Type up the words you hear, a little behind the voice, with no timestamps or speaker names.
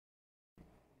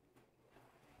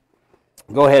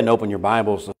Go ahead and open your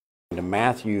Bibles to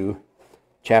Matthew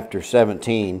chapter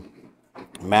 17.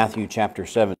 Matthew chapter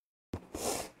 17.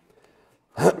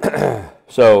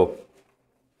 So,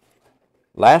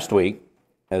 last week,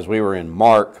 as we were in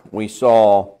Mark, we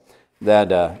saw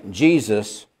that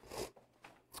Jesus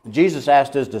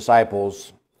asked his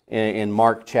disciples in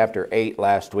Mark chapter 8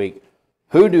 last week,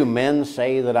 "Who do men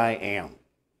say that I am?"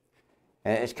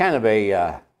 And it's kind of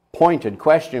a pointed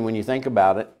question when you think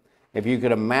about it. If you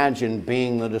could imagine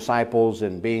being the disciples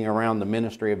and being around the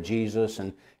ministry of Jesus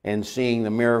and seeing the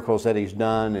miracles that he's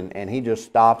done, and he just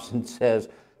stops and says,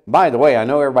 "By the way, I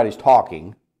know everybody's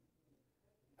talking.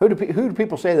 Who do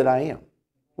people say that I am?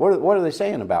 What are they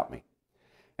saying about me?"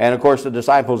 And of course the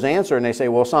disciples answer and they say,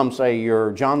 well, some say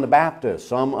you're John the Baptist,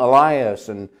 some Elias,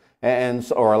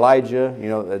 or Elijah, you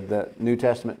know, the New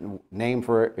Testament name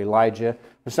for Elijah,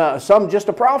 some just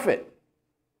a prophet.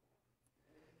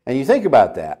 And you think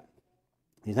about that.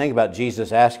 You think about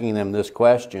Jesus asking them this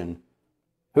question,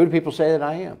 who do people say that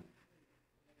I am?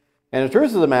 And the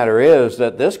truth of the matter is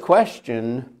that this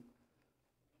question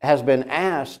has been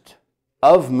asked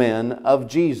of men of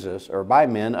Jesus, or by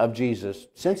men of Jesus,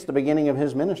 since the beginning of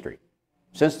his ministry,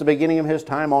 since the beginning of his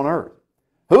time on earth.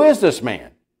 Who is this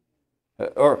man?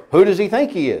 Or who does he think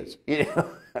he is? You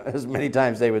know, as many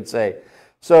times they would say.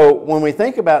 So when we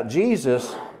think about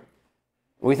Jesus,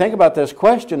 we think about this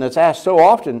question that's asked so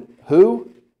often, who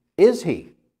is he?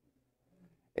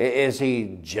 Is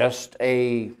he just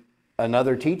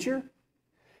another teacher?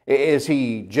 Is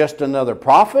he just another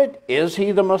prophet? Is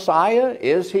he the Messiah?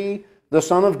 Is he the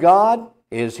Son of God?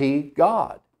 Is he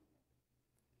God?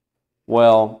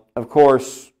 Well, of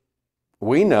course,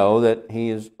 we know that he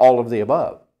is all of the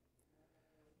above.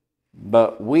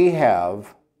 But we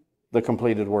have the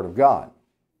completed Word of God.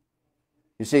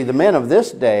 You see, the men of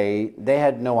this day, they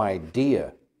had no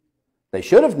idea. They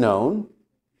should have known,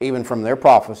 even from their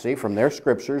prophecy, from their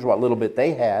scriptures, what little bit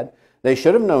they had, they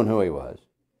should have known who he was.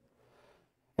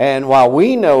 And while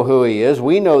we know who he is,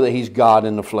 we know that he's God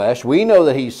in the flesh, we know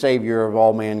that he's Savior of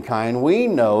all mankind, we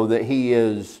know that he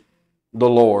is the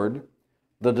Lord,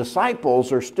 the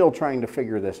disciples are still trying to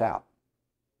figure this out.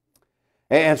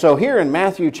 And so here in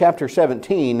Matthew chapter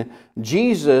 17,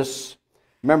 Jesus,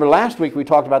 remember last week we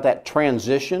talked about that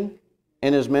transition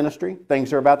in his ministry,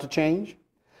 things are about to change.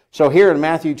 So here in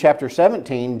Matthew chapter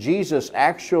 17, Jesus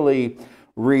actually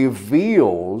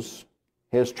reveals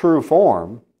his true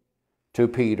form to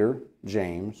Peter,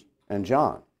 James, and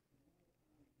John.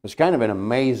 It's kind of an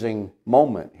amazing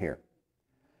moment here.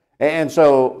 And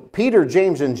so Peter,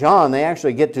 James, and John, they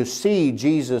actually get to see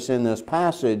Jesus in this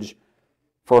passage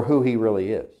for who he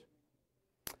really is.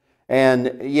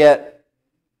 And yet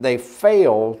they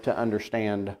fail to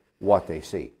understand what they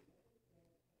see.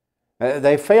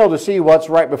 They fail to see what's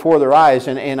right before their eyes.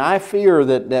 And I fear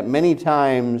that many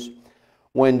times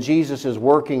when Jesus is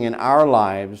working in our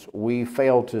lives, we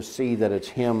fail to see that it's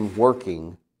him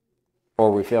working, or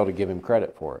we fail to give him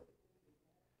credit for it.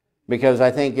 Because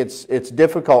I think it's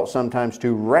difficult sometimes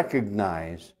to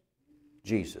recognize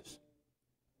Jesus.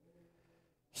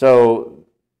 So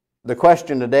the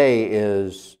question today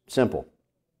is simple.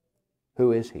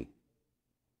 Who is he?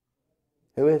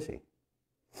 Who is he?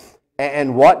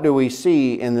 And what do we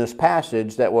see in this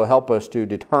passage that will help us to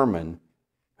determine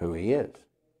who he is?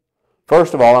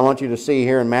 First of all, I want you to see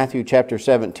here in Matthew chapter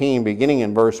 17, beginning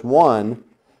in verse 1,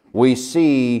 we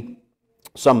see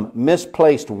some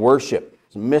misplaced worship.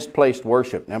 Some misplaced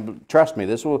worship. Now, trust me,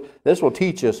 this will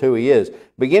teach us who he is.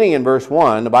 Beginning in verse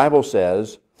 1, the Bible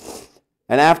says,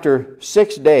 "And after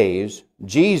 6 days,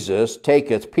 Jesus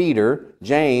taketh Peter,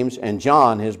 James, and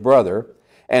John his brother,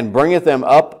 and bringeth them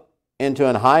up into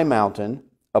an high mountain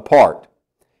apart,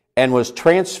 and was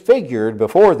transfigured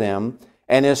before them,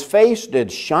 and his face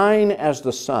did shine as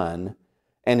the sun,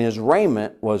 and his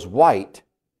raiment was white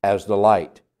as the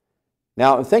light."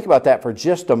 Now, think about that for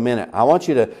just a minute. I want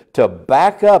you to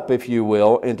back up, if you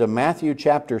will, into Matthew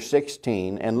chapter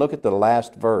 16 and look at the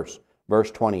last verse,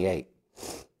 verse 28.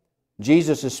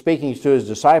 Jesus is speaking to his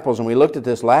disciples, and we looked at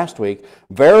this last week.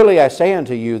 "Verily I say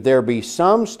unto you, there be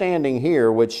some standing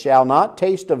here which shall not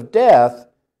taste of death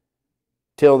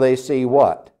till they see"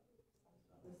 what?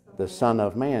 "The Son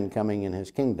of Man coming in his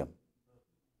kingdom."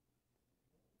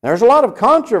 There's a lot of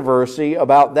controversy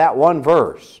about that one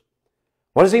verse.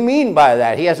 What does he mean by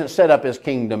that? He hasn't set up his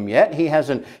kingdom yet. He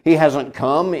hasn't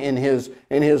come in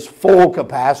his full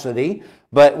capacity.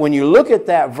 But when you look at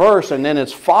that verse, and then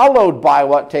it's followed by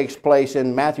what takes place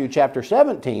in Matthew chapter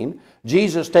 17,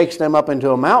 Jesus takes them up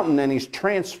into a mountain and he's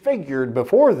transfigured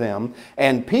before them.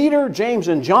 And Peter, James,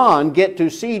 and John get to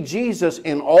see Jesus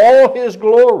in all his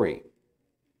glory.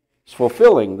 It's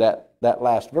fulfilling that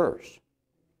last verse.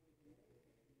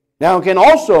 Now, it can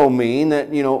also mean that,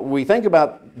 we think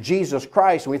about Jesus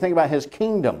Christ and we think about His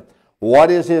kingdom.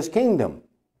 What is His kingdom?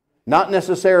 Not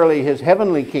necessarily His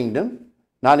heavenly kingdom,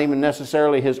 not even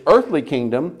necessarily His earthly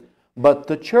kingdom, but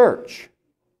the church.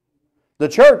 The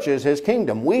church is His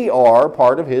kingdom. We are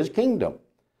part of His kingdom.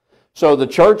 So the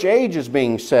church age is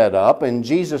being set up, and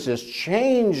Jesus is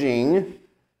changing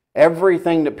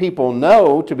everything that people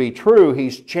know to be true.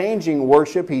 He's changing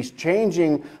worship. He's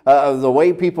changing the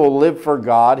way people live for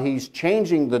God. He's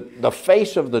changing the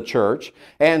face of the church.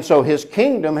 And so His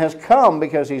kingdom has come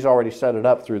because He's already set it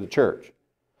up through the church.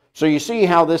 So you see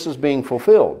how this is being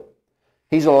fulfilled.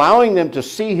 He's allowing them to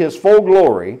see His full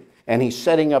glory, and He's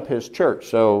setting up His church.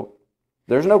 So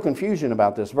there's no confusion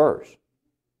about this verse.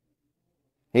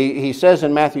 He says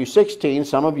in Matthew 16,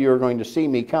 some of you are going to see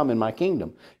me come in my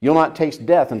kingdom. You'll not taste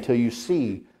death until you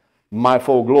see my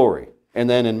full glory. And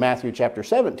then in Matthew chapter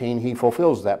 17, He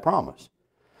fulfills that promise.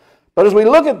 But as we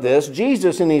look at this,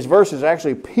 Jesus in these verses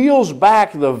actually peels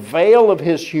back the veil of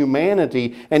His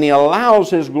humanity, and He allows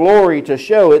His glory to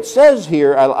show. It says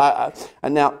here,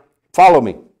 now follow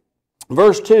me,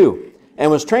 verse 2, and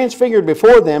was transfigured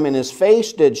before them, and His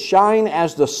face did shine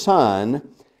as the sun,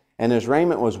 and His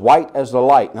raiment was white as the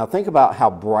light. Now think about how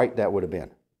bright that would have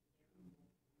been.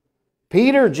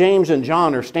 Peter, James, and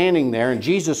John are standing there, and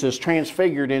Jesus is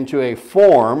transfigured into a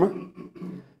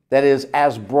form that is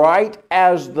as bright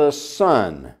as the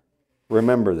sun.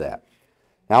 Remember that.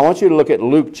 Now I want you to look at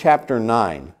Luke chapter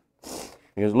 9,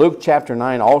 because Luke chapter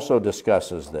 9 also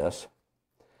discusses this.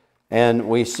 And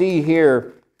we see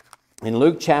here in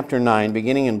Luke chapter 9,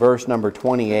 beginning in verse number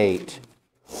 28,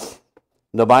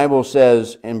 the Bible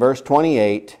says in verse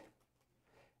 28,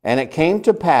 and it came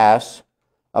to pass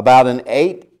about an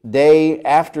 8th day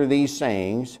after these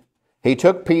sayings, He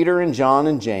took Peter and John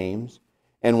and James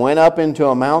and went up into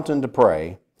a mountain to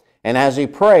pray. And as He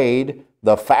prayed,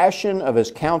 the fashion of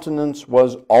His countenance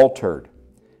was altered,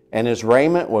 and His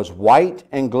raiment was white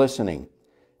and glistening.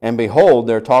 And behold,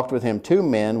 there talked with Him 2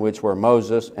 men, which were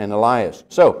Moses and Elias.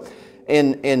 So,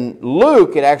 in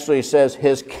Luke, it actually says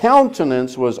His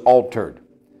countenance was altered.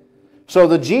 So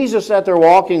the Jesus that they're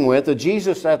walking with, the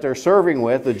Jesus that they're serving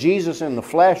with, the Jesus in the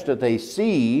flesh that they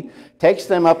see, takes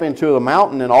them up into a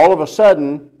mountain, and all of a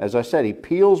sudden, as I said, He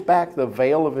peels back the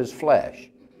veil of His flesh,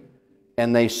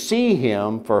 and they see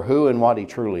Him for who and what He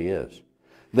truly is.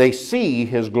 They see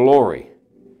His glory.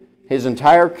 His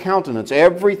entire countenance,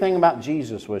 everything about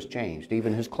Jesus was changed,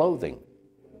 even His clothing.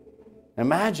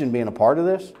 Imagine being a part of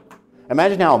this.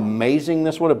 Imagine how amazing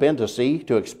this would have been to see,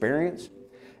 to experience.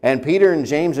 And Peter and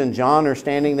James and John are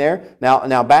standing there.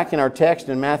 Now back in our text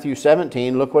in Matthew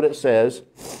 17, look what it says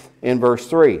in verse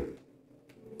 3.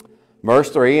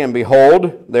 Verse 3, and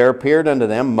behold, there appeared unto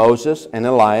them Moses and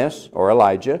Elias, or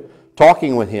Elijah,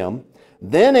 talking with Him.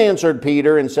 Then answered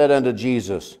Peter and said unto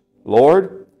Jesus,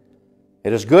 Lord,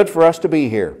 it is good for us to be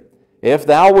here. If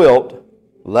Thou wilt,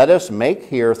 let us make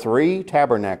here 3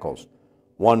 tabernacles,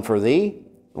 one for Thee,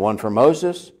 one for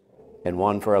Moses, and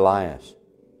one for Elias.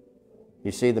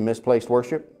 You see the misplaced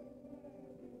worship?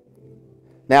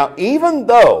 Now, even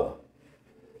though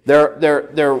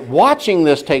they're watching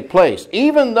this take place,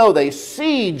 even though they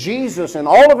see Jesus in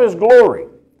all of His glory,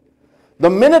 the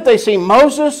minute they see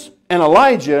Moses and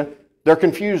Elijah, they're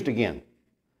confused again.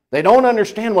 They don't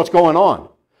understand what's going on.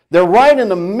 They're right in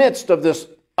the midst of this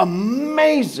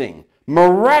amazing,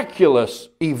 miraculous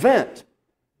event,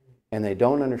 and they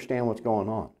don't understand what's going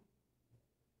on.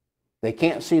 They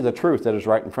can't see the truth that is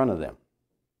right in front of them.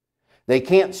 They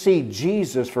can't see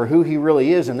Jesus for who He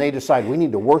really is, and they decide we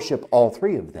need to worship all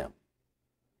 3 of them.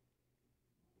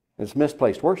 It's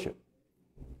misplaced worship.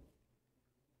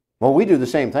 Well, we do the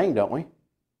same thing, don't we?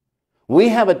 We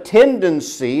have a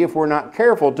tendency, if we're not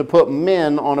careful, to put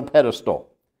men on a pedestal.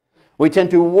 We tend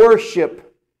to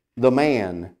worship the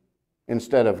man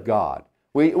instead of God.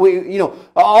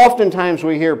 Oftentimes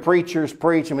we hear preachers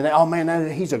preach and we think, oh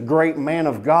man, he's a great man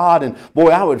of God, and boy,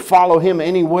 I would follow him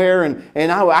anywhere,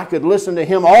 and I could listen to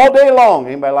him all day long.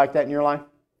 Anybody like that in your life?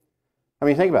 I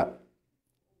mean, think about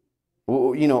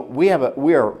it.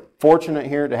 We are fortunate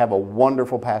here to have a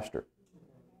wonderful pastor.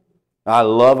 I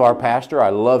love our pastor. I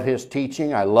love his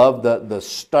teaching. I love the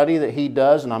study that he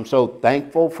does, and I'm so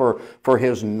thankful for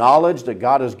his knowledge that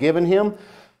God has given him.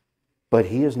 But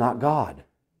he is not God.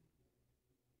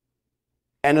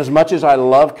 And as much as I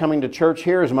love coming to church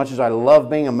here, as much as I love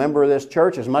being a member of this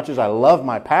church, as much as I love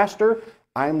my pastor,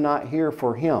 I'm not here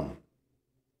for him.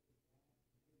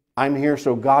 I'm here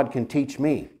so God can teach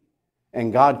me,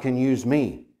 and God can use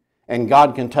me, and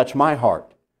God can touch my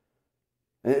heart.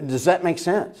 Does that make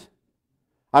sense?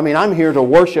 I mean, I'm here to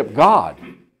worship God,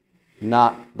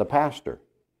 not the pastor.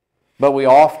 But we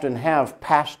often have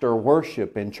pastor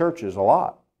worship in churches a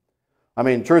lot. I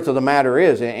mean, truth of the matter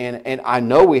is, and I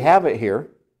know we have it here,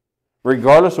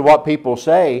 regardless of what people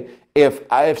say,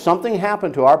 if something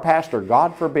happened to our pastor,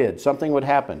 God forbid, something would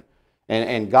happen,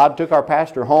 and God took our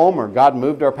pastor home or God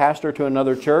moved our pastor to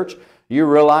another church, you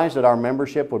realize that our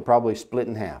membership would probably split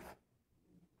in half.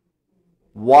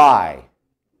 Why?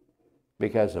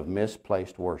 Because of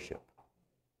misplaced worship.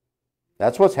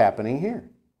 That's what's happening here.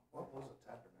 What was a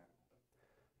tabernacle?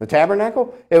 The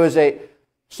tabernacle? It was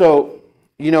so,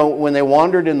 when they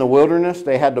wandered in the wilderness,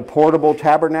 they had the portable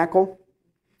tabernacle.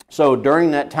 So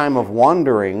during that time of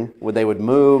wandering, they would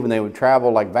move and they would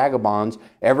travel like vagabonds.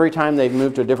 Every time they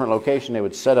moved to a different location, they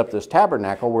would set up this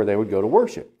tabernacle where they would go to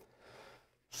worship.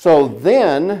 So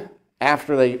then,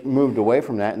 after they moved away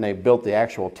from that and they built the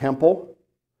actual temple,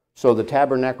 so the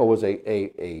tabernacle was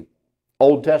a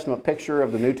Old Testament picture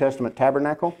of the New Testament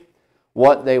tabernacle.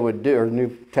 What they would do, or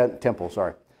temple,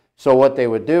 sorry. So what they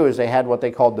would do is they had what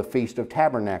they called the Feast of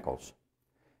Tabernacles.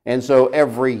 And so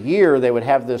every year they would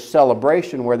have this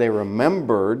celebration where they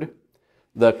remembered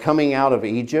the coming out of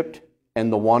Egypt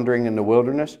and the wandering in the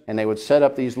wilderness, and they would set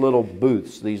up these little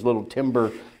booths, these little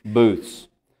timber booths.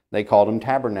 They called them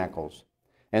tabernacles.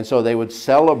 And so they would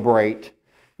celebrate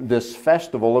this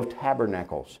festival of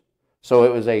tabernacles. So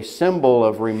it was a symbol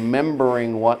of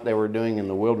remembering what they were doing in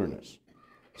the wilderness.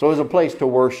 So it was a place to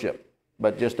worship,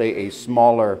 but just a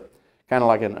smaller, kind of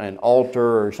like an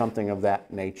altar or something of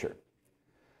that nature.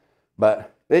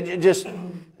 But it just,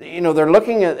 they're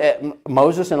looking at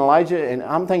Moses and Elijah, and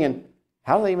I'm thinking,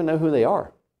 how do they even know who they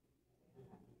are?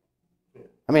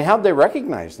 I mean, how did they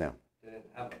recognize them? They didn't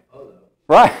have a photo.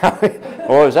 Right.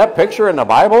 Or is that picture in the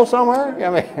Bible somewhere?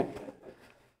 I mean,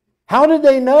 how did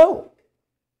they know?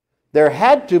 There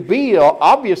had to be,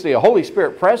 obviously, a Holy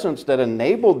Spirit presence that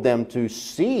enabled them to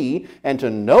see and to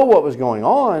know what was going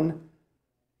on,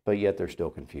 but yet they're still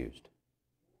confused.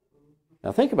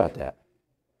 Now think about that.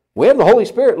 We have the Holy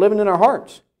Spirit living in our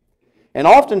hearts. And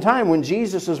oftentimes when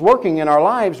Jesus is working in our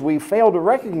lives, we fail to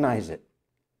recognize it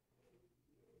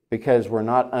because we're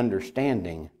not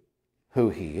understanding who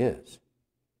He is.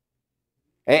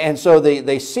 And so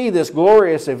they see this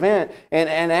glorious event. And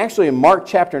actually Mark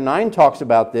chapter 9 talks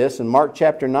about this. In Mark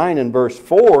chapter 9 and verse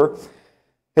 4,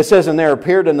 it says, "And there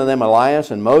appeared unto them Elias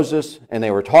and Moses, and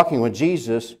they were talking with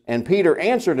Jesus. And Peter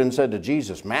answered and said to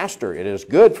Jesus, Master, it is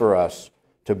good for us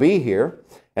to be here.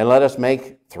 And let us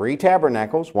make 3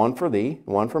 tabernacles, one for thee,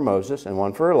 one for Moses, and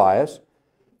one for Elias.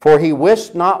 For he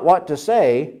wist not what to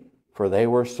say, for they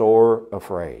were sore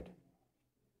afraid."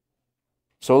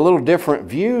 So a little different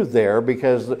view there,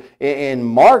 because in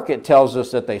Mark it tells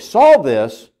us that they saw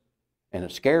this and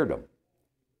it scared them.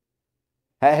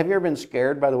 Have you ever been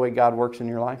scared by the way God works in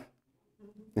your life?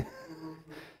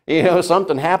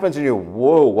 Something happens and you're,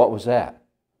 whoa, what was that?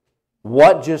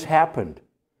 What just happened?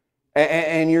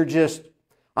 And you're just,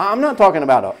 I'm not talking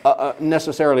about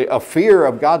necessarily a fear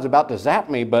of God's about to zap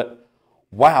me, but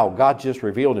wow, God just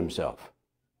revealed Himself.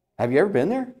 Have you ever been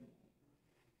there?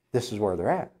 This is where they're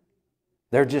at.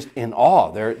 They're just in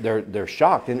awe. They're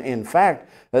shocked. And in fact,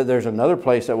 there's another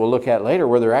place that we'll look at later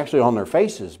where they're actually on their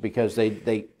faces because they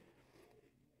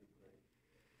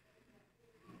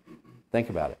think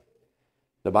about it.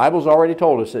 The Bible's already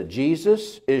told us that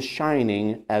Jesus is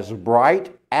shining as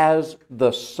bright as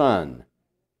the sun.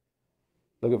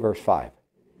 Look at verse 5.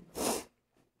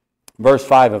 Verse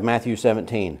 5 of Matthew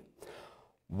 17.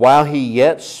 "While he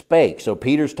yet spake," so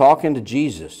Peter's talking to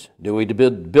Jesus, "Do we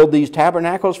build these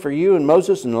tabernacles for you and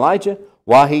Moses and Elijah?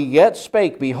 While he yet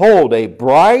spake, behold, a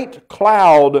bright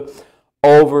cloud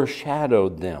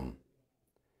overshadowed them."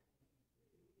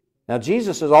 Now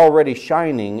Jesus is already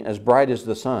shining as bright as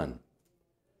the sun.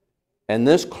 And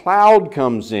this cloud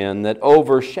comes in that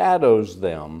overshadows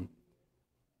them,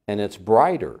 and it's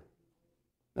brighter.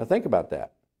 Now think about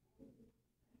that.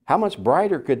 How much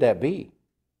brighter could that be?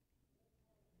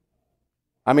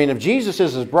 I mean, if Jesus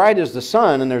is as bright as the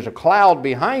sun and there's a cloud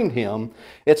behind Him,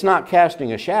 it's not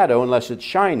casting a shadow unless it's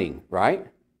shining, right?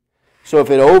 So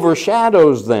if it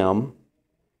overshadows them,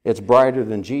 it's brighter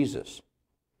than Jesus.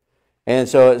 And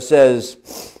so it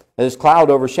says, this cloud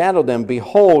overshadowed them.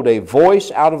 "Behold, a voice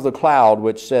out of the cloud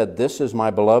which said, This is my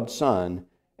beloved Son,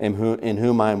 in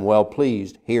whom I am well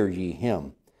pleased. Hear ye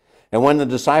Him. And when the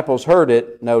disciples heard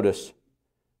it," notice,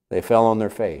 "they fell on their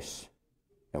face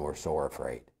and were sore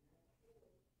afraid."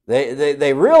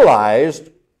 They realized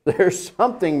there's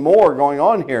something more going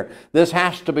on here. This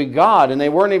has to be God. And they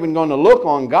weren't even going to look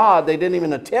on God. They didn't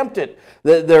even attempt it.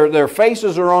 Their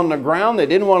faces are on the ground. They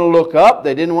didn't want to look up.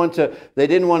 They didn't want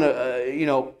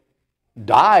to,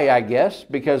 die, I guess,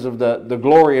 because of the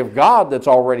glory of God that's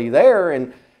already there.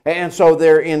 And And so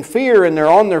they're in fear and they're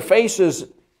on their faces.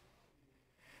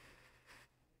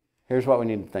 Here's what we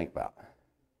need to think about.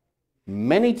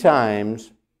 Many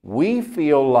times we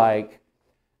feel like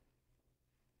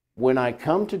when I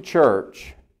come to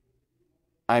church,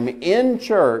 I'm in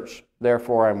church,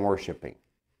 therefore I'm worshiping.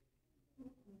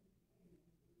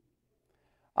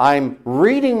 I'm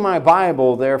reading my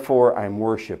Bible, therefore I'm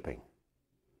worshiping.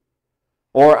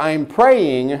 Or I'm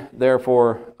praying,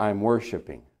 therefore I'm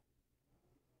worshiping.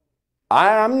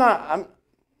 I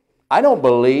don't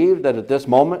believe that at this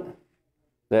moment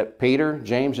that Peter,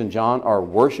 James, and John are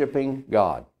worshiping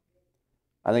God.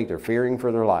 I think they're fearing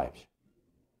for their lives.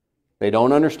 They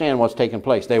don't understand what's taking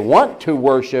place. They want to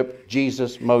worship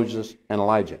Jesus, Moses, and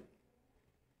Elijah.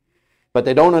 But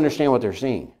they don't understand what they're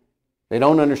seeing. They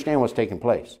don't understand what's taking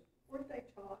place. Weren't they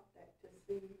taught that to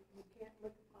see you can't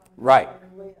look upon a Right.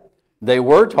 and live? They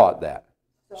were taught that.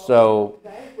 So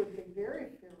they would be very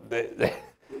fearful.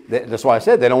 that's why I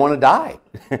said they don't want to die.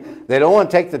 They don't want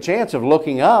to take the chance of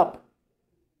looking up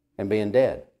and being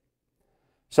dead.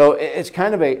 So it's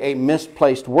kind of a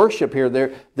misplaced worship here.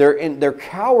 They're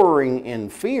cowering in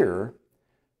fear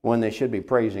when they should be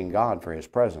praising God for His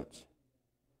presence.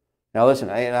 Now listen,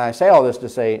 and I say all this to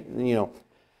say,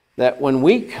 that when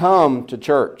we come to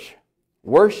church,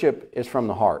 worship is from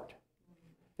the heart.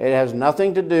 It has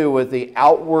nothing to do with the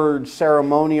outward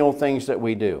ceremonial things that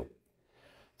we do.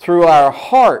 Through our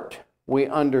heart, we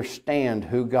understand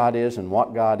who God is and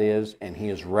what God is, and He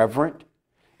is reverent,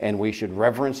 and we should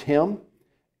reverence Him,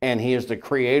 and He is the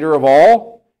creator of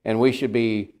all, and we should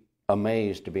be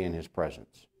amazed to be in His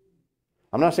presence.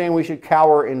 I'm not saying we should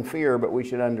cower in fear, but we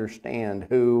should understand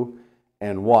who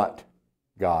and what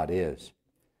God is.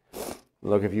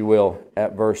 Look, if you will,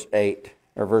 at verse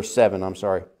 7,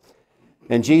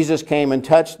 And Jesus came and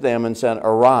touched them and said,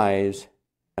 Arise,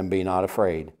 and be not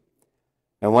afraid.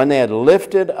 And when they had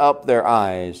lifted up their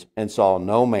eyes and saw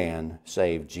no man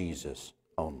save Jesus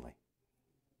only.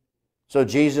 So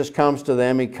Jesus comes to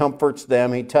them, He comforts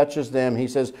them, He touches them, He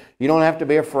says, you don't have to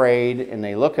be afraid. And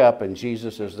they look up and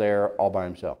Jesus is there all by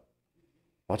Himself.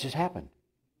 What just happened?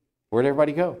 Where'd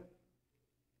everybody go?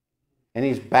 And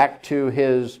He's back to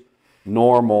His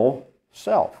normal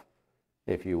self,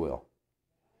 if you will.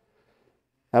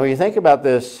 Now when you think about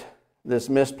this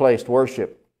misplaced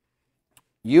worship,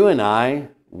 you and I,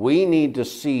 we need to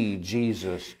see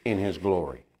Jesus in His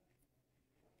glory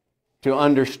to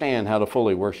understand how to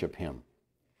fully worship Him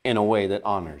in a way that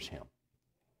honors Him.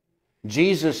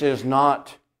 Jesus is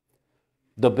not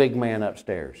the big man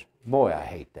upstairs. Boy, I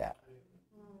hate that.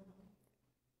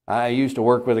 I used to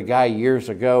work with a guy years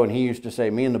ago, and he used to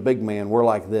say, me and the big man, we're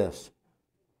like this.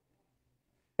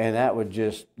 And that would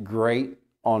just grate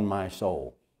on my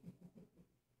soul.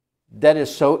 That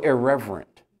is so irreverent.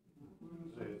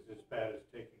 It's as bad as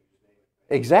taking His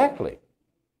name. Exactly.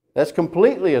 That's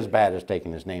completely as bad as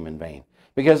taking His name in vain.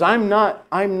 Because I'm not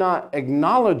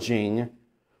acknowledging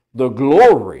the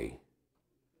glory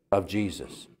of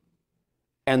Jesus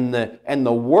and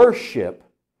the worship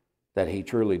that He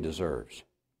truly deserves.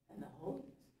 And the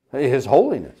holiness. His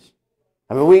holiness.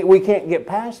 I mean, we can't get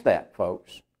past that,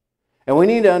 folks. And we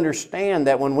need to understand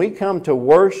that when we come to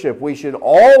worship, we should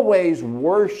always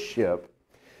worship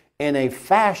in a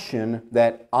fashion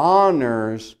that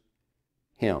honors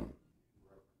Him.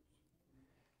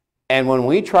 And when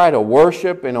we try to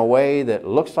worship in a way that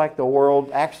looks like the world,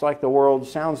 acts like the world,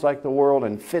 sounds like the world,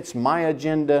 and fits my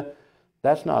agenda,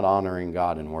 that's not honoring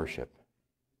God in worship.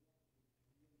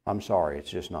 I'm sorry, it's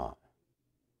just not.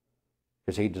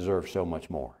 Because He deserves so much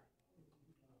more.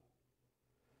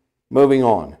 Moving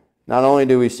on. Not only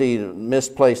do we see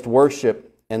misplaced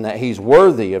worship and that He's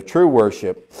worthy of true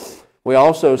worship, we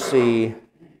also see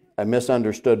a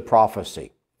misunderstood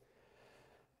prophecy.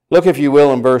 Look, if you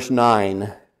will, in verse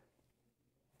 9.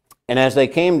 And as they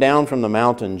came down from the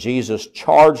mountain, Jesus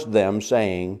charged them,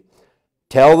 saying,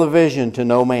 Tell the vision to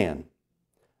no man,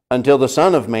 until the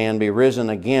Son of Man be risen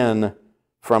again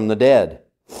from the dead.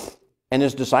 And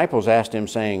His disciples asked Him,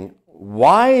 saying,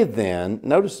 Why then,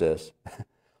 notice this,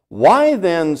 why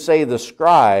then say the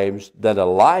scribes that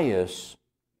Elias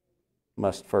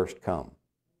must first come?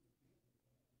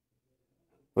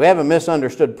 We have a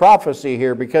misunderstood prophecy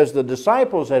here because the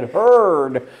disciples had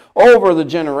heard over the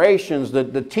generations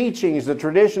the teachings, the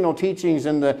traditional teachings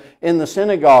in the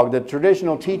synagogue, the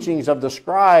traditional teachings of the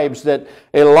scribes that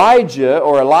Elijah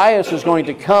or Elias is going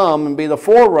to come and be the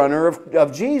forerunner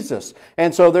of Jesus.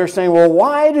 And so they're saying, well,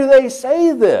 why do they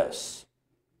say this?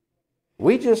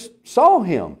 We just saw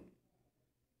Him,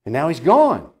 and now He's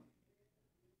gone.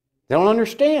 They don't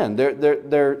understand.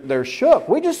 They're shook.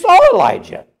 We just saw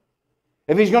Elijah.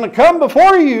 If He's going to come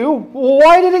before you,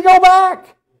 why did He go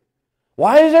back?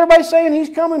 Why is everybody saying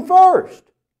he's coming first?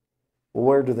 Well,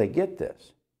 where do they get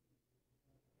this?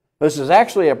 This is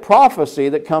actually a prophecy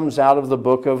that comes out of the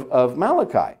book of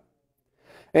Malachi.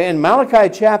 In Malachi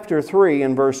chapter 3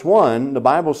 and verse 1, the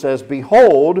Bible says,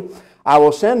 "Behold, I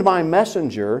will send my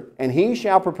messenger, and he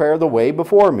shall prepare the way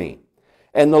before me.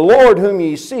 And the Lord whom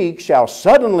ye seek shall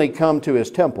suddenly come to his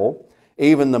temple,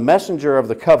 even the messenger of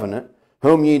the covenant,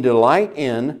 whom ye delight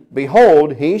in.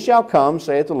 Behold, he shall come,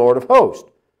 saith the Lord of hosts."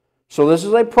 So this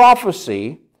is a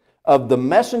prophecy of the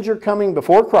messenger coming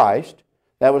before Christ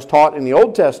that was taught in the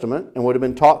Old Testament and would have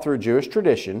been taught through Jewish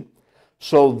tradition.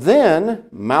 So then,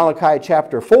 Malachi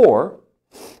chapter 4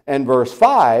 and verse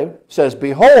 5 says,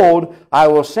 "Behold, I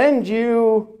will send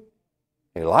you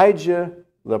Elijah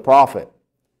the prophet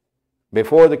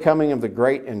before the coming of the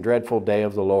great and dreadful day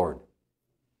of the Lord."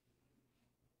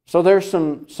 So there's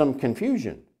some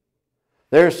confusion.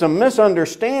 There's some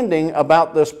misunderstanding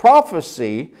about this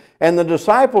prophecy, and the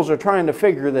disciples are trying to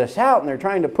figure this out, and they're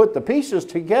trying to put the pieces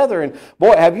together. And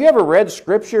boy, have you ever read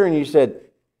Scripture and you said,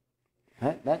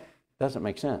 that doesn't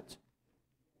make sense.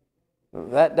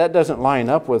 That doesn't line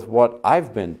up with what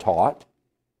I've been taught.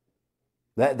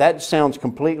 That sounds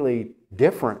completely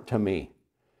different to me.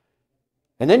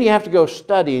 And then you have to go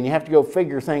study and you have to go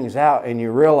figure things out, and you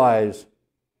realize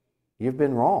you've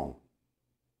been wrong.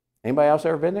 Anybody else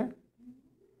ever been there?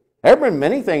 There have been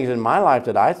many things in my life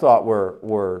that I thought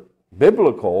were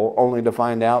biblical, only to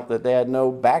find out that they had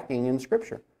no backing in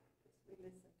Scripture.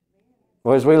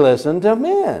 Well, as we listen to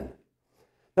men.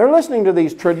 They're listening to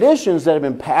these traditions that have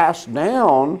been passed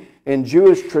down in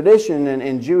Jewish tradition and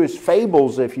in Jewish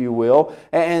fables, if you will,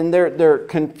 and they're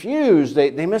confused.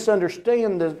 They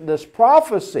misunderstand this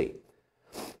prophecy.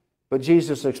 But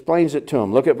Jesus explains it to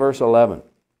them. Look at verse 11.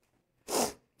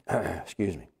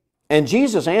 Excuse me. "And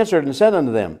Jesus answered and said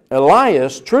unto them,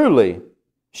 Elias truly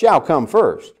shall come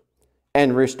first,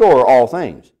 and restore all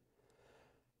things.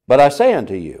 But I say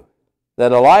unto you,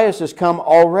 that Elias is come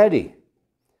already,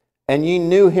 and ye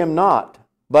knew him not,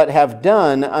 but have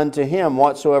done unto him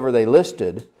whatsoever they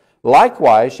listed.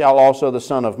 Likewise shall also the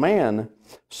Son of Man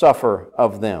suffer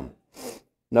of them."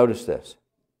 Notice this.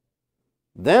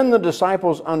 "Then the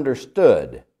disciples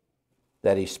understood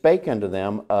that he spake unto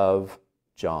them of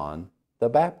John the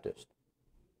Baptist."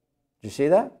 Did you see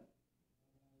that?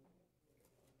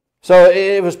 So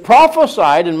it was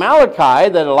prophesied in Malachi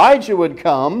that Elijah would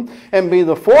come and be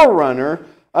the forerunner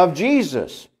of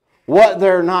Jesus. What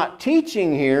they're not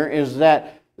teaching here is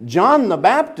that John the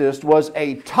Baptist was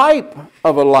a type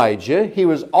of Elijah. He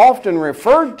was often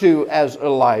referred to as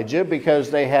Elijah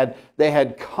because they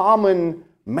had common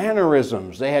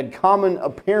mannerisms, they had common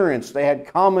appearance, they had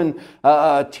common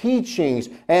teachings.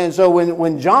 And so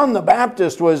when John the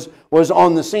Baptist was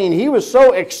on the scene, he was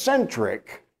so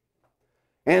eccentric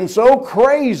and so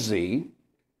crazy,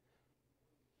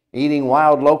 eating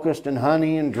wild locust and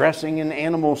honey and dressing in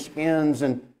animal skins.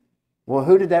 And well,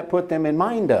 who did that put them in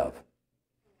mind of?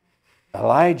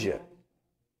 Elijah.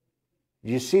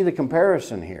 You see the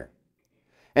comparison here.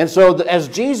 And so as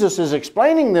Jesus is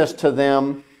explaining this to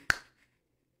them,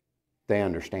 they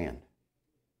understand.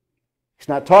 He's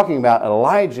not talking about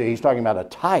Elijah, he's talking about a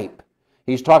type.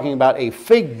 He's talking about a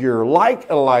figure like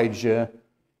Elijah,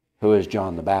 who is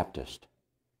John the Baptist,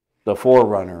 the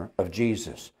forerunner of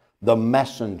Jesus, the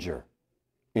messenger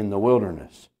in the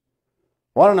wilderness.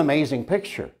 What an amazing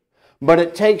picture. But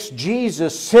it takes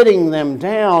Jesus sitting them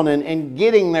down and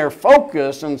getting their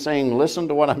focus and saying, listen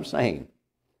to what I'm saying.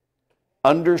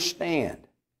 Understand.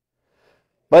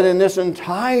 But in this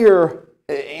entire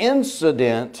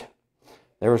incident,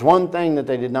 there was one thing that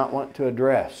they did not want to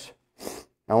address.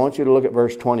 I want you to look at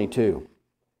verse 22.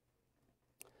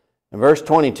 In verse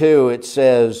 22 it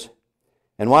says,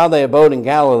 "And while they abode in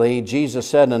Galilee, Jesus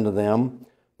said unto them,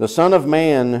 The Son of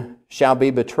Man shall be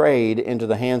betrayed into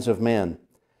the hands of men,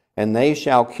 and they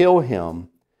shall kill him,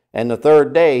 and the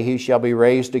third day he shall be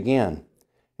raised again.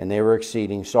 And they were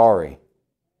exceeding sorry."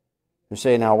 You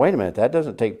say, now wait a minute, that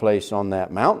doesn't take place on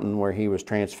that mountain where he was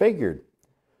transfigured.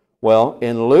 Well,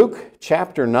 in Luke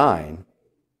chapter 9,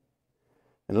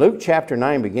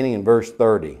 beginning in verse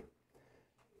 30,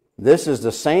 this is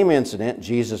the same incident,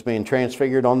 Jesus being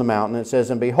transfigured on the mountain. It says,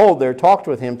 "And behold, there talked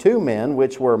with him two men,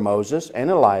 which were Moses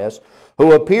and Elias,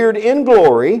 who appeared in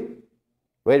glory."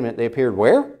 Wait a minute, they appeared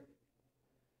where?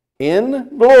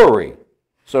 In glory.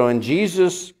 So in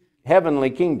Jesus' heavenly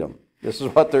kingdom. This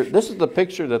is the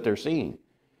picture that they're seeing.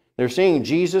 They're seeing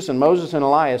Jesus and Moses and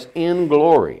Elias in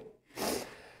glory.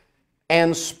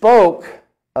 "And spoke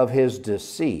of his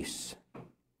decease,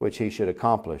 which he should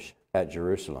accomplish at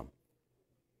Jerusalem."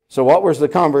 So what was the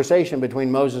conversation between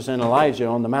Moses and Elijah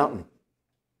on the mountain?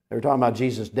 They were talking about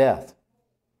Jesus' death.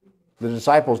 The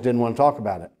disciples didn't want to talk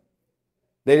about it.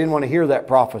 They didn't want to hear that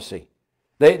prophecy.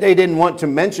 They didn't want to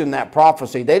mention that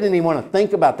prophecy. They didn't even want to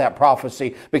think about that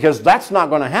prophecy because that's not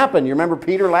going to happen. You remember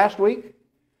Peter last week?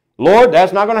 Lord,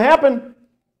 that's not going to happen.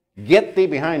 Get thee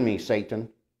behind me, Satan.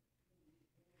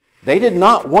 They did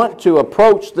not want to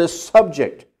approach this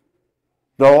subject.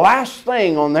 The last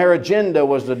thing on their agenda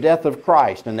was the death of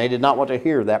Christ, and they did not want to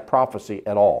hear that prophecy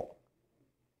at all.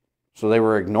 So they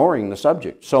were ignoring the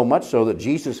subject, so much so that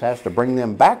Jesus has to bring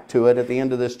them back to it at the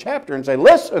end of this chapter and say,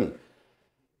 listen,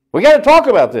 we got to talk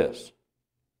about this.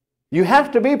 You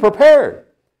have to be prepared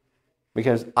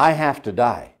because I have to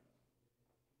die.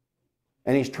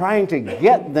 And he's trying to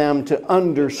get them to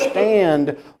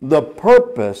understand the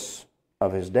purpose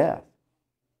of his death.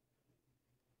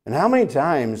 And how many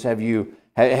times have you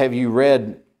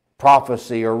read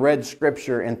prophecy or read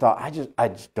Scripture and thought, I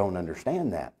just don't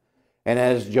understand that? And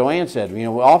as Joanne said,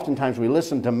 oftentimes we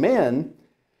listen to men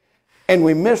and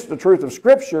we miss the truth of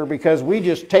Scripture because we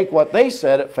just take what they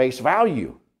said at face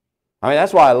value. I mean,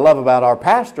 that's why I love about our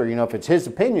pastor. If it's his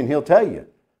opinion, he'll tell you,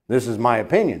 this is my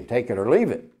opinion, take it or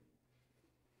leave it.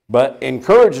 But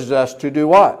encourages us to do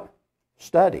what?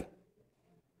 Study.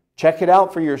 Check it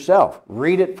out for yourself.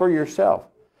 Read it for yourself.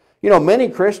 Many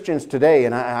Christians today,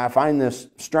 and I find this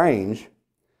strange,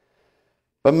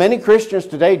 but many Christians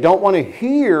today don't want to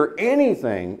hear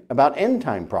anything about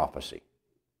end-time prophecy.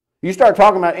 You start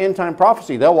talking about end-time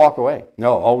prophecy, they'll walk away.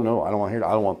 No, I don't want to hear it.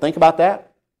 I don't want to think about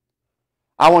that.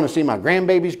 I want to see my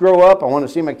grandbabies grow up. I want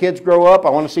to see my kids grow up. I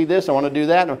want to see this. I want to do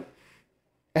that.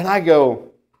 And I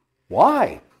go,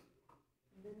 why?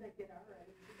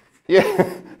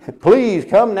 Yeah, please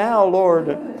come now, Lord.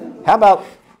 How about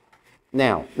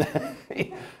now?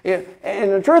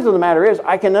 And the truth of the matter is,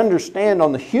 I can understand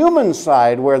on the human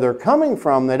side where they're coming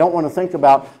from. They don't want to think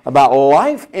about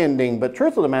life ending. But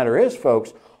truth of the matter is,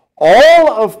 folks, all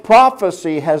of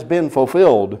prophecy has been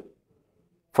fulfilled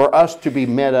for us to be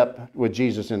met up with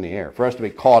Jesus in the air, for us to be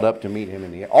caught up to meet Him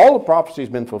in the air. All the prophecy has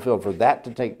been fulfilled for that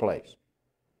to take place.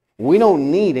 We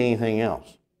don't need anything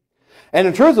else. And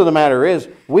the truth of the matter is,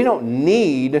 we don't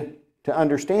need to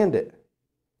understand it.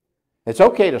 It's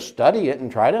okay to study it and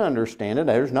try to understand it.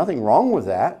 There's nothing wrong with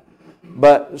that.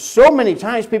 But so many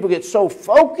times people get so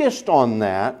focused on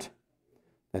that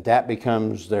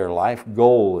becomes their life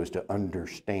goal, is to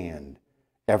understand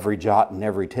every jot and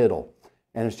every tittle.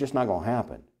 And it's just not going to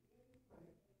happen.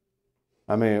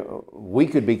 I mean, we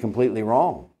could be completely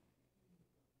wrong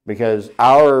because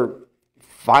our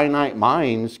finite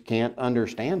minds can't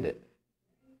understand it.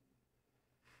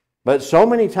 But so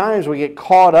many times we get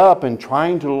caught up in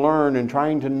trying to learn and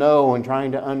trying to know and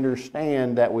trying to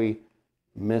understand that we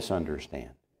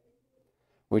misunderstand.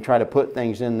 We try to put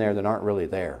things in there that aren't really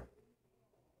there.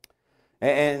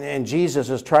 And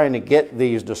Jesus is trying to get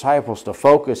these disciples to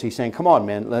focus. He's saying, come on,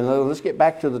 man, let's get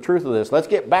back to the truth of this. Let's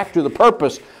get back to the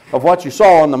purpose of what you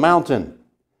saw on the mountain.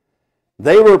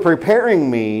 They were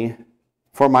preparing me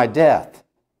for my death.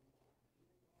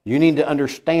 You need to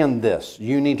understand this.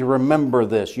 You need to remember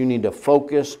this. You need to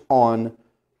focus on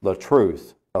the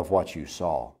truth of what you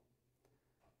saw.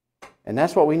 And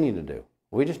that's what we need to do.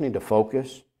 We just need to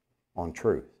focus on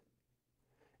truth.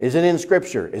 Is it in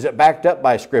Scripture? Is it backed up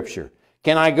by Scripture?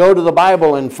 Can I go to the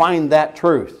Bible and find that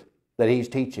truth that He's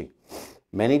teaching?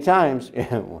 Many times,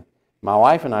 my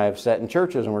wife and I have sat in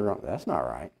churches and we're going, that's not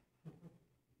right.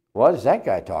 What is that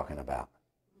guy talking about?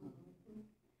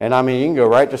 And I mean, you can go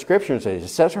right to Scripture and say, it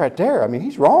says right there. I mean,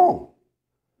 he's wrong.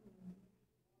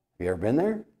 Have you ever been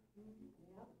there?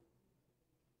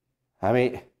 I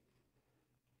mean,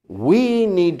 we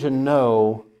need to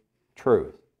know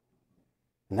truth.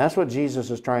 And that's what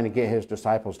Jesus is trying to get His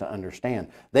disciples to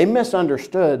understand. They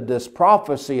misunderstood this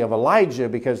prophecy of Elijah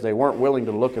because they weren't willing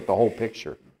to look at the whole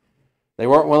picture. They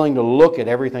weren't willing to look at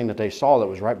everything that they saw that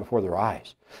was right before their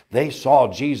eyes. They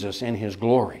saw Jesus in His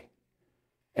glory.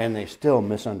 And they still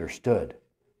misunderstood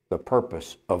the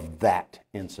purpose of that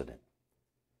incident.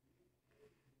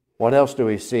 What else do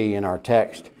we see in our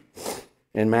text?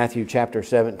 In Matthew chapter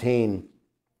 17,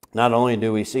 not only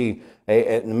do we see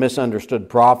a misunderstood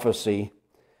prophecy,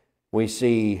 we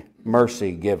see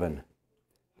mercy given.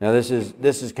 Now this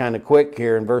is kind of quick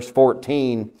here in verse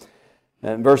 14.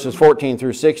 Verses 14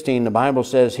 through 16, the Bible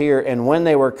says here, and when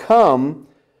they were come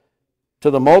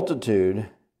to the multitude,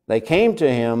 they came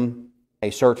to Him a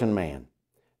certain man,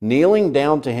 kneeling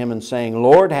down to Him and saying,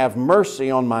 Lord, have mercy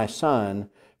on my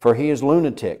son, for he is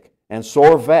lunatic and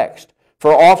sore vexed.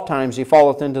 For oft times he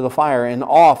falleth into the fire, and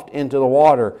oft into the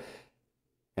water.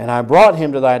 And I brought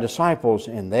him to thy disciples,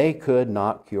 and they could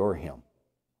not cure him.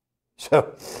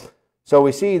 So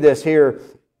we see this here.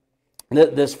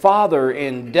 This father,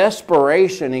 in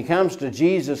desperation, he comes to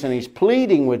Jesus and he's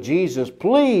pleading with Jesus,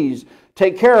 please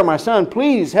take care of my son.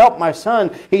 Please help my son.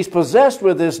 He's possessed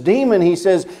with this demon. He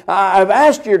says, I've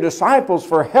asked your disciples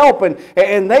for help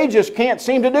and they just can't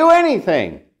seem to do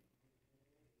anything.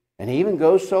 And he even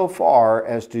goes so far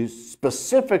as to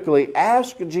specifically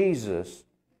ask Jesus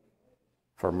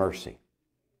for mercy.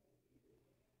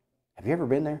 Have you ever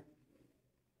been there?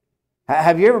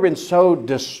 Have you ever been so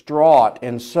distraught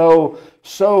and so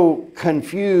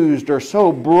confused or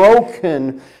so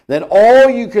broken that all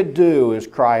you could do is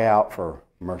cry out for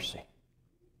mercy?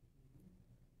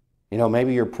 You know,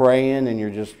 maybe you're praying and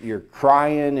you're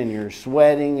crying and you're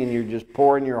sweating and you're just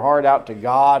pouring your heart out to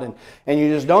God and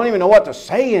you just don't even know what to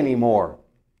say anymore.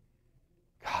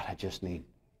 God, I just need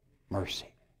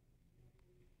mercy.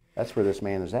 That's where this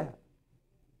man is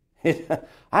at.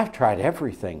 I've tried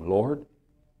everything, Lord.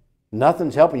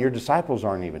 Nothing's helping. Your disciples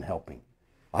aren't even helping.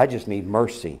 I just need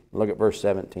mercy. Look at verse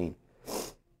 17.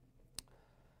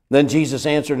 Then Jesus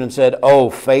answered and said, O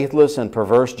faithless and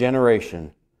perverse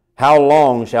generation, how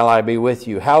long shall I be with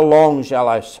you? How long shall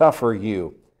I suffer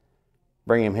you?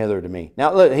 Bring him hither to me.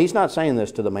 Now, look, he's not saying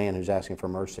this to the man who's asking for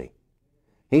mercy.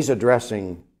 He's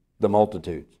addressing the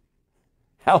multitudes.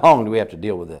 How long do we have to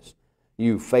deal with this?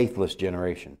 You faithless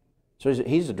generation. So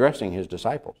he's addressing his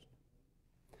disciples.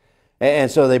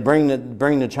 And so they bring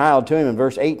the child to him in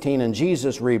verse 18, and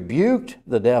Jesus rebuked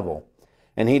the devil,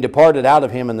 and he departed out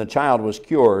of him, and the child was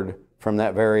cured from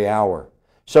that very hour.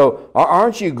 So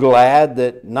aren't you glad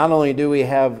that not only do we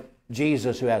have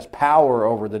Jesus who has power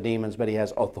over the demons, but he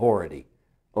has authority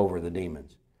over the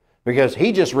demons? Because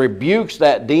he just rebukes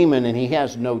that demon, and he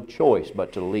has no choice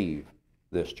but to leave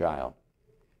this child.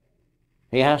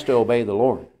 He has to obey the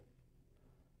Lord.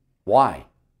 Why?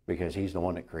 Because he's the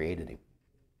one that created him.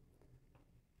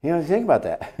 You know, think about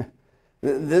that.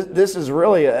 This is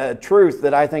really a truth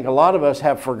that I think a lot of us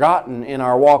have forgotten in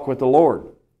our walk with the Lord.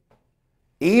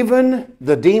 Even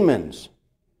the demons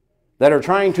that are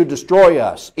trying to destroy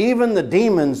us, even the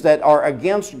demons that are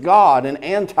against God and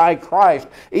anti-Christ,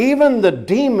 even the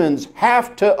demons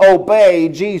have to obey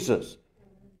Jesus.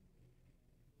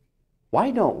 Why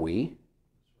don't we?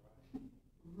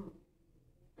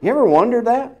 You ever wondered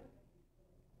that?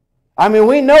 I mean,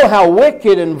 we know how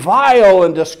wicked and vile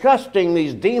and disgusting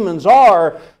these demons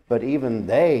are, but even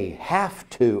they have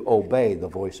to obey the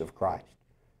voice of Christ.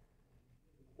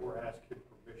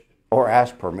 Or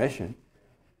ask permission.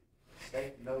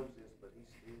 Satan knows this, but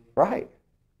he's still... Right.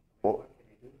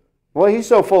 Well, he's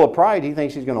so full of pride, he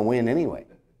thinks he's going to win anyway.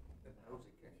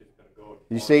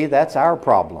 You see, that's our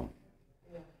problem.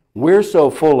 We're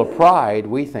so full of pride,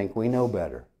 we think we know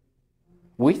better.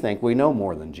 We think we know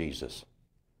more than Jesus.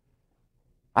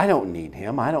 I don't need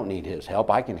him. I don't need his help.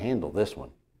 I can handle this one.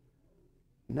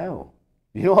 No.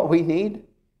 You know what we need?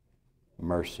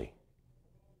 Mercy.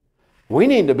 We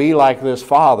need to be like this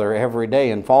father every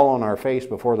day and fall on our face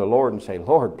before the Lord and say,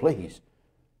 Lord, please,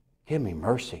 give me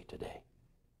mercy today.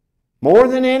 More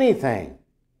than anything,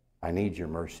 I need your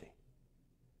mercy.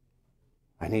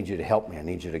 I need you to help me. I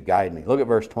need you to guide me. Look at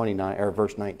verse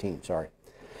 19, sorry.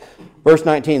 Verse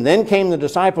 19, then came the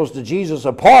disciples to Jesus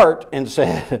apart and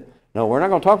said, no, we're not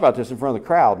going to talk about this in front of the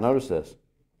crowd. Notice this.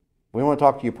 We want to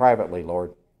talk to you privately,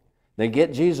 Lord. They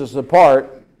get Jesus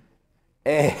apart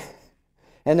and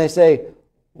they say,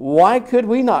 why could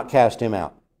we not cast him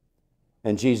out?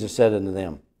 And Jesus said unto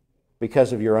them,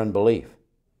 because of your unbelief.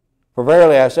 For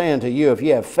verily I say unto you, if ye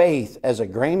have faith as a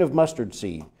grain of mustard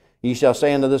seed, ye shall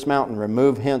say unto this mountain,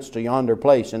 remove hence to yonder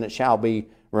place, and it shall be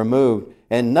removed,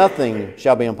 and nothing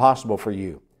shall be impossible for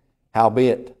you.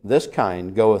 Howbeit, this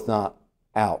kind goeth not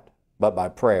out, but by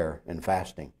prayer and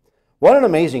fasting. What an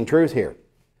amazing truth here.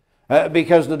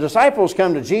 Because the disciples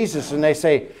come to Jesus and they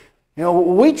say, you know,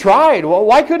 we tried. Well,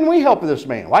 why couldn't we help this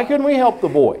man? Why couldn't we help the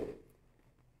boy?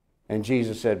 And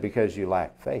Jesus said, because you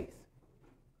lack faith.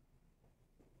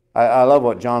 I love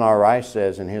what John R. Rice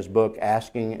says in his book,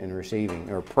 Asking and Receiving,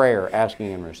 or Prayer,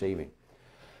 Asking and Receiving.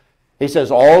 He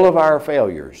says, all of our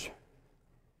failures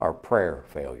are prayer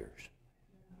failures.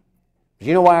 Do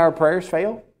you know why our prayers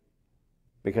fail?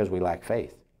 Because we lack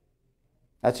faith.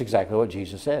 That's exactly what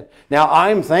Jesus said. Now,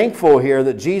 I'm thankful here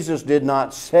that Jesus did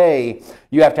not say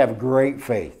you have to have great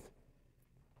faith.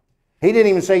 He didn't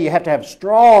even say you have to have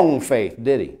strong faith,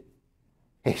 did he?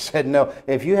 He said, no,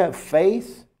 if you have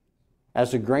faith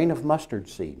as a grain of mustard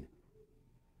seed.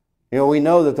 You know, we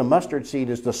know that the mustard seed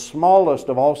is the smallest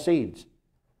of all seeds.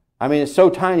 I mean, it's so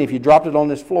tiny, if you dropped it on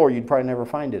this floor, you'd probably never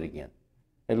find it again.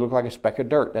 It looked like a speck of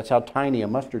dirt. That's how tiny a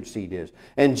mustard seed is.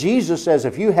 And Jesus says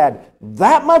if you had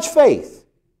that much faith,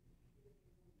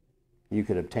 you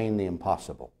could obtain the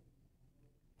impossible.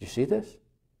 You see this?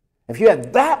 If you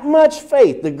had that much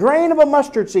faith, the grain of a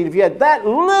mustard seed, if you had that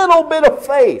little bit of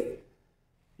faith,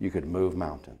 you could move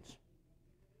mountains.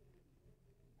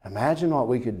 Imagine what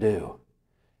we could do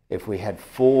if we had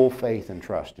full faith and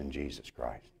trust in Jesus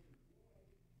Christ.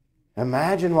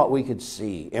 Imagine what we could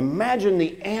see. Imagine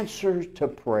the answers to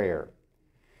prayer.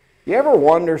 You ever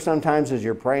wonder sometimes as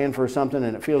you're praying for something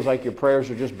and it feels like your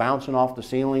prayers are just bouncing off the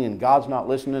ceiling and God's not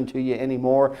listening to you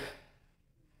anymore?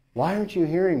 Why aren't you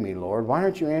hearing me, Lord? Why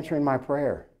aren't you answering my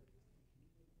prayer?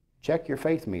 Check your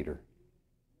faith meter.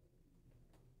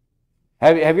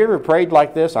 Have you ever prayed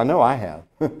like this? I know I have.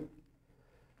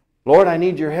 Lord, I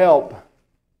need your help.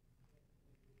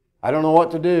 I don't know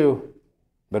what to do,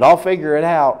 but I'll figure it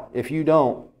out if you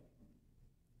don't.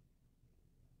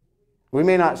 We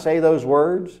may not say those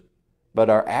words, but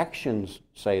our actions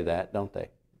say that, don't they?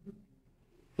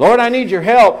 Lord, I need your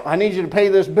help. I need you to pay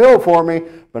this bill for me,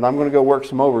 but I'm going to go work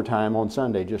some overtime on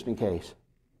Sunday just in case.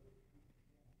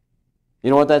 You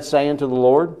know what that's saying to the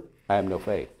Lord? I have no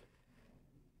faith.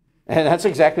 And that's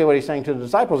exactly what he's saying to the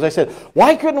disciples. They said,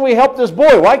 why couldn't we help this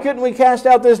boy? Why couldn't we cast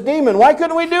out this demon? Why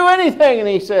couldn't we do anything? And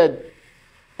he said,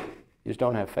 you just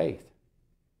don't have faith.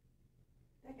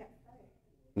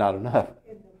 Not enough.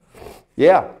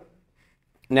 Yeah.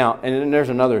 Now, and then there's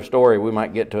another story. We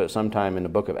might get to it sometime in the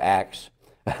book of Acts.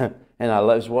 And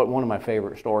it's one of my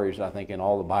favorite stories, I think, in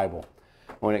all the Bible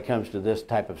when it comes to this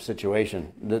type of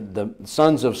situation. The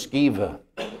sons of Sceva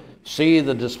see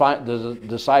the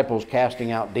disciples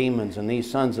casting out demons, and these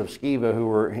sons of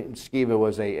Sceva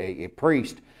was a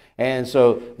priest, and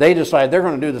so they decide they're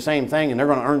going to do the same thing and they're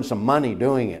going to earn some money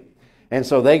doing it. And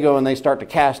so they go and they start to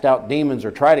cast out demons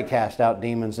or try to cast out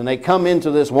demons, and they come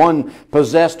into this one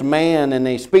possessed man and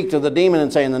they speak to the demon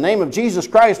and say, in the name of Jesus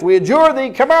Christ, we adjure thee,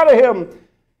 come out of him.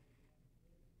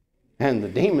 And the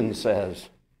demon says,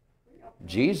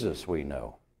 Jesus we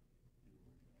know,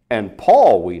 and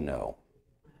Paul we know,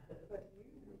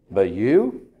 but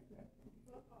you,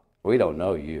 we don't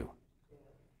know you.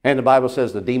 And the Bible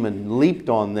says the demon leaped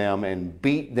on them and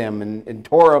beat them and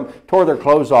tore their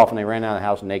clothes off, and they ran out of the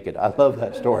house naked. I love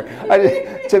that story.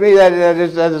 To me, that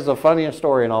is the funniest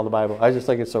story in all the Bible. I just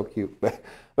think it's so cute. But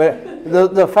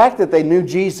the fact that they knew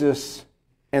Jesus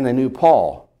and they knew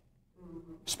Paul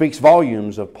speaks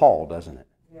volumes of Paul, doesn't it?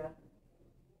 Yeah.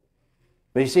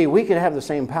 But you see, we could have the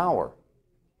same power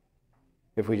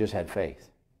if we just had faith.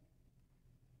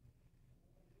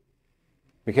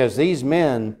 Because these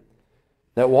men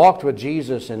that walked with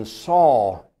Jesus and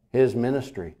saw his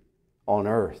ministry on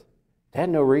earth, they had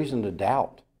no reason to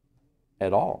doubt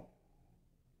at all.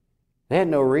 They had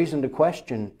no reason to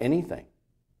question anything.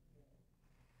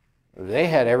 They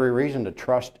had every reason to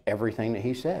trust everything that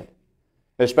he said.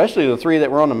 Especially the three that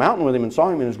were on the mountain with him and saw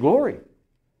him in his glory.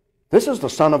 This is the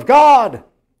Son of God.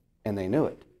 And they knew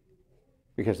it.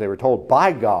 Because they were told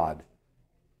by God,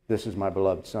 this is my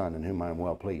beloved Son in whom I am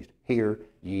well pleased. Hear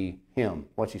ye him.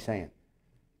 What's he saying?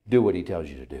 Do what he tells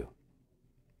you to do.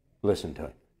 Listen to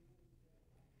him.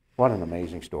 What an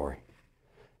amazing story.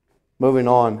 Moving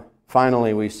on,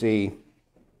 finally we see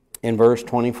in verse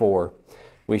 24,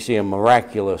 we see a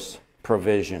miraculous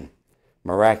provision.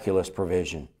 Miraculous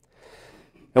provision.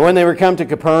 And when they were come to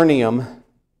Capernaum,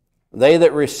 they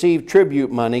that received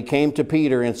tribute money came to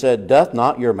Peter and said, doth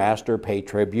not your master pay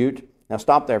tribute? Now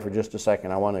stop there for just a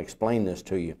second. I want to explain this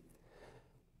to you.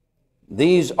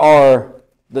 These are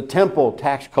the temple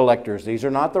tax collectors. These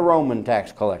are not the Roman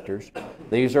tax collectors.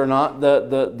 These are not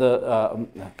my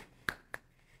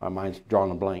mind's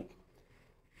drawn a blank.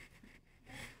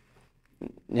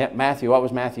 Yeah, Matthew. What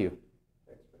was Matthew?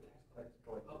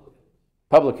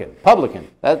 Publican.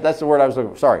 That's the word I was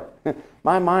looking for. Sorry.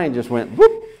 My mind just went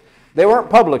whoop. They weren't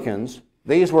publicans.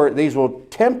 These were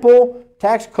temple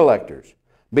tax collectors.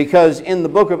 Because in the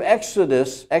book of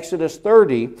Exodus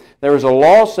 30, there was a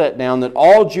law set down that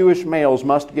all Jewish males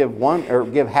must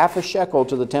give half a shekel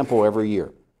to the temple every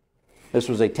year. This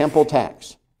was a temple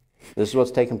tax. This is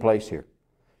what's taking place here.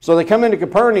 So they come into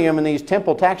Capernaum and these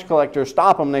temple tax collectors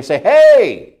stop them and they say,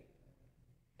 hey,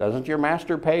 doesn't your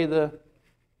master pay the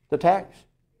tax?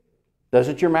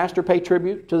 Doesn't your master pay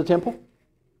tribute to the temple?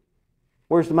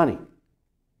 Where's the money?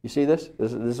 You see this?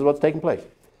 This is what's taking place.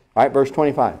 All right, verse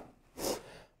 25.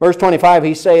 Verse 25,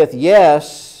 he saith,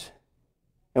 yes.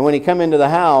 And when he come into the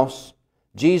house,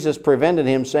 Jesus prevented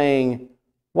him, saying,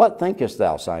 what thinkest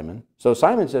thou, Simon? So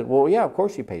Simon said, well, yeah, of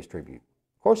course he pays tribute.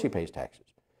 Of course he pays taxes.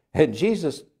 And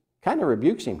Jesus kind of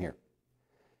rebukes him here.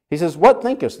 He says, what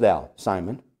thinkest thou,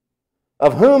 Simon?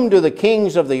 Of whom do the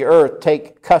kings of the earth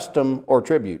take custom or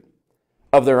tribute?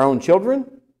 Of their own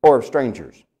children or of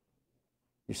strangers?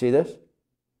 You see this?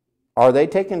 Are they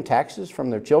taking taxes from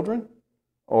their children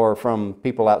or from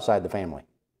people outside the family?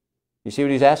 You see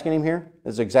what he's asking him here?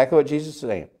 That's exactly what Jesus is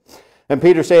saying. And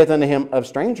Peter saith unto him, of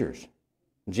strangers.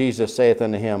 Jesus saith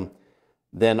unto him,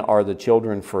 then are the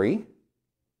children free?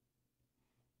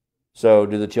 So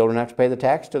do the children have to pay the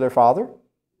tax to their father?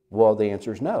 Well, the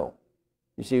answer is no.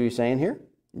 You see what he's saying here?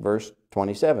 Verse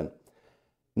 27.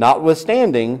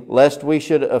 Notwithstanding, lest we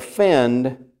should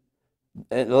offend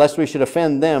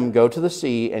them, go to the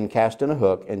sea and cast in a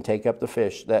hook and take up the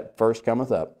fish that first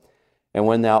cometh up. And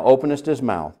when thou openest his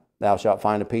mouth, thou shalt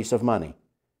find a piece of money.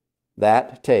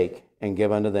 That take and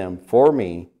give unto them for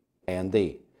me and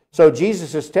thee. So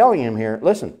Jesus is telling him here,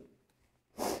 listen,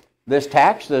 this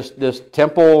tax, this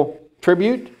temple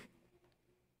tribute,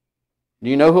 do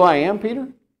you know who I am, Peter?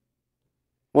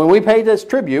 When we pay this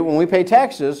tribute, when we pay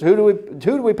taxes, who do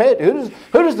we pay it?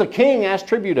 Who does the king ask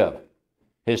tribute of?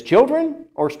 His children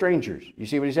or strangers? You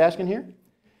see what he's asking here?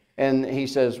 And he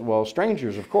says, well,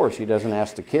 strangers, of course. He doesn't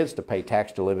ask the kids to pay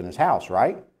tax to live in his house,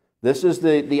 right? This is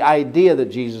the idea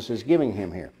that Jesus is giving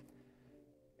him here.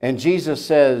 And Jesus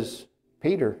says,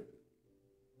 Peter,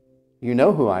 you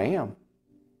know who I am.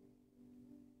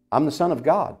 I'm the Son of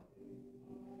God.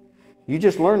 You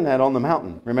just learned that on the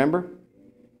mountain, remember?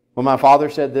 When my Father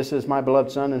said, this is my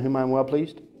beloved Son in whom I am well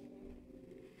pleased.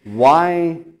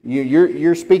 Why?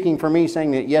 You're speaking for me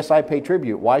saying that, yes, I pay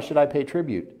tribute. Why should I pay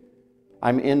tribute?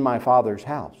 I'm in my Father's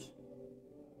house.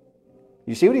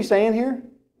 You see what he's saying here?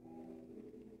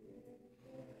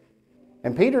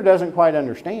 And Peter doesn't quite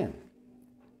understand.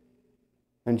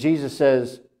 And Jesus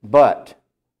says, but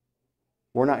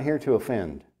we're not here to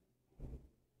offend.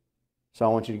 So I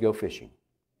want you to go fishing.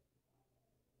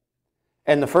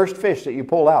 And the first fish that you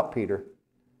pull out, Peter,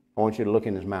 I want you to look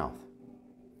in his mouth.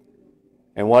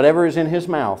 And whatever is in his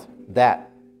mouth,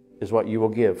 that is what you will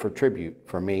give for tribute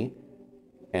for me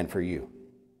and for you.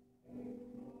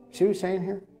 See what he's saying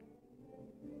here?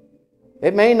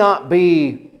 It may not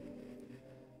be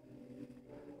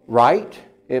right.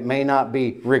 It may not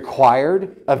be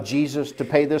required of Jesus to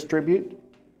pay this tribute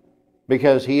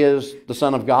because he is the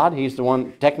Son of God. He's the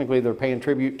one technically they're paying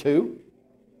tribute to.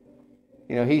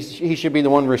 You know, he should be the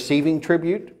one receiving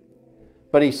tribute.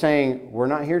 But he's saying, we're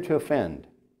not here to offend.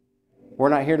 We're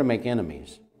not here to make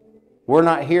enemies. We're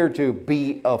not here to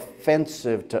be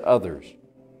offensive to others.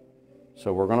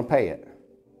 So we're going to pay it.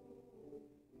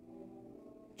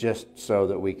 Just so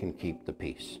that we can keep the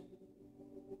peace.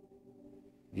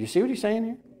 Do you see what he's saying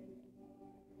here?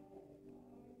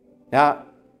 Now,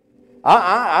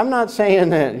 I'm not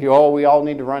saying that we all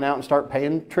need to run out and start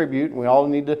paying tribute. And we all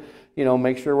need to,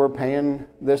 make sure we're paying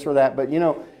this or that. But,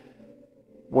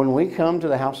 when we come to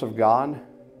the house of God,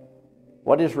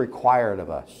 what is required of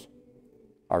us?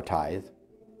 Our tithe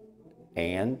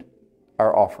and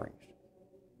our offerings.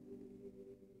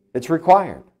 It's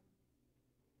required.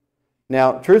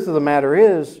 Now, truth of the matter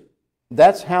is,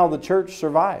 that's how the church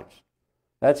survives.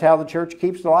 That's how the church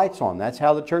keeps the lights on. That's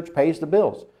how the church pays the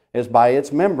bills, is by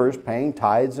its members paying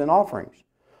tithes and offerings.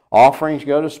 Offerings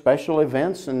go to special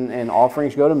events, and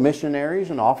offerings go to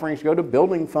missionaries, and offerings go to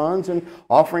building funds, and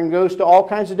offering goes to all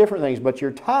kinds of different things. But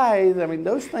your tithe,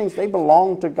 those things, they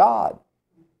belong to God.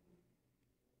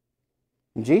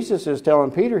 And Jesus is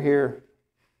telling Peter here,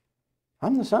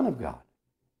 I'm the Son of God.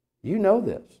 You know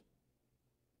this.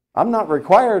 I'm not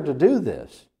required to do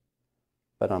this,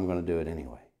 but I'm going to do it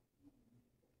anyway.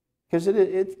 Because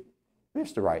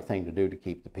it's the right thing to do to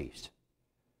keep the peace.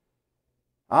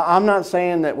 I'm not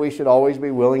saying that we should always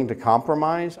be willing to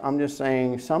compromise. I'm just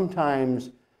saying sometimes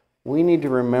we need to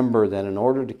remember that in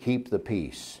order to keep the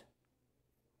peace,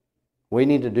 we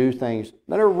need to do things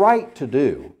that are right to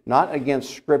do, not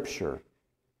against Scripture,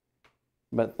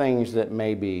 but things that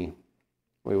maybe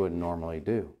we wouldn't normally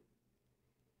do.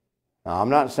 Now, I'm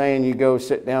not saying you go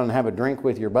sit down and have a drink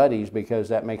with your buddies because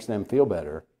that makes them feel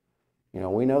better.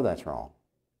 We know that's wrong.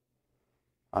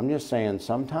 I'm just saying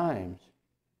sometimes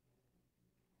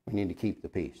we need to keep the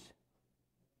peace.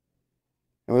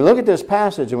 And we look at this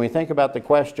passage and we think about the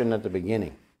question at the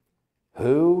beginning.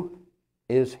 Who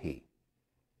is he?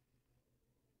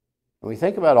 And we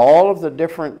think about all of the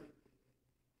different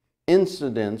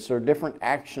incidents or different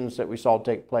actions that we saw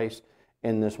take place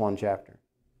in this one chapter.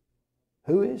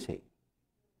 Who is he?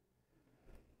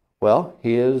 Well,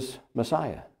 he is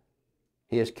Messiah.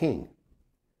 He is King.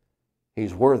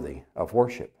 He's worthy of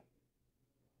worship.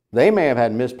 They may have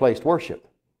had misplaced worship.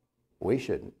 We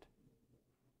shouldn't.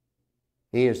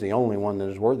 He is the only one that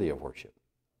is worthy of worship.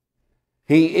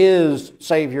 He is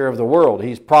Savior of the world.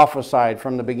 He's prophesied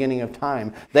from the beginning of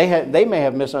time. They may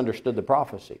have misunderstood the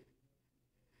prophecy,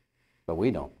 but we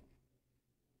don't.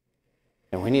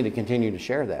 And we need to continue to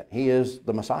share that. He is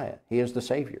the Messiah. He is the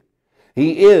Savior.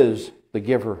 He is the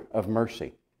giver of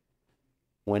mercy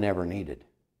whenever needed.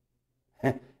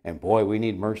 And boy, we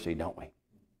need mercy, don't we?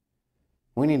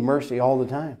 We need mercy all the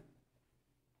time.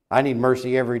 I need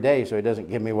mercy every day so He doesn't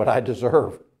give me what I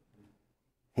deserve.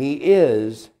 He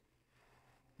is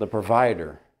the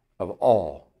provider of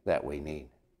all that we need.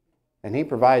 And He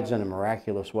provides in a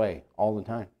miraculous way all the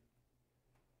time.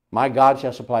 My God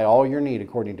shall supply all your need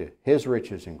according to His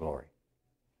riches and glory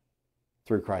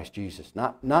through Christ Jesus.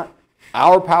 Not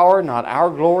our power, not our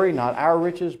glory, not our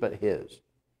riches, but His.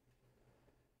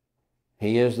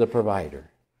 He is the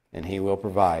provider, and He will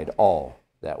provide all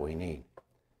that we need.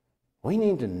 We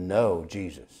need to know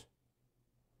Jesus.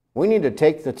 We need to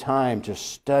take the time to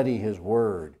study His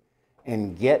Word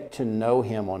and get to know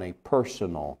Him on a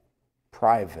personal,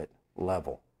 private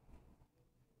level.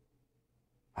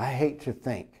 I hate to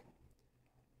think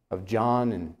of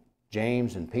John and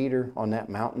James and Peter on that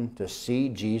mountain to see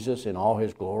Jesus in all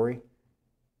His glory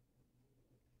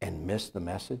and miss the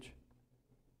message.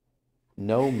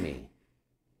 Know me.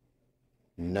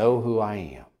 Know who I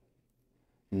am.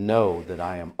 Know that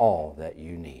I am all that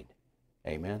you need.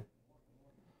 Amen.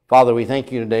 Father, we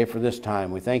thank you today for this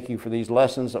time. We thank you for these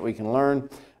lessons that we can learn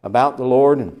about the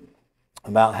Lord and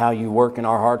about how you work in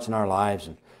our hearts and our lives.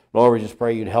 And Lord, we just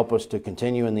pray you'd help us to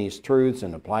continue in these truths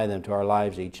and apply them to our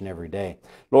lives each and every day.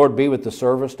 Lord, be with the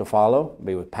service to follow.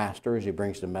 Be with Pastor as he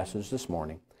brings the message this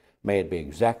morning. May it be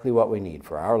exactly what we need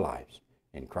for our lives.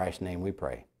 In Christ's name we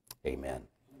pray. Amen.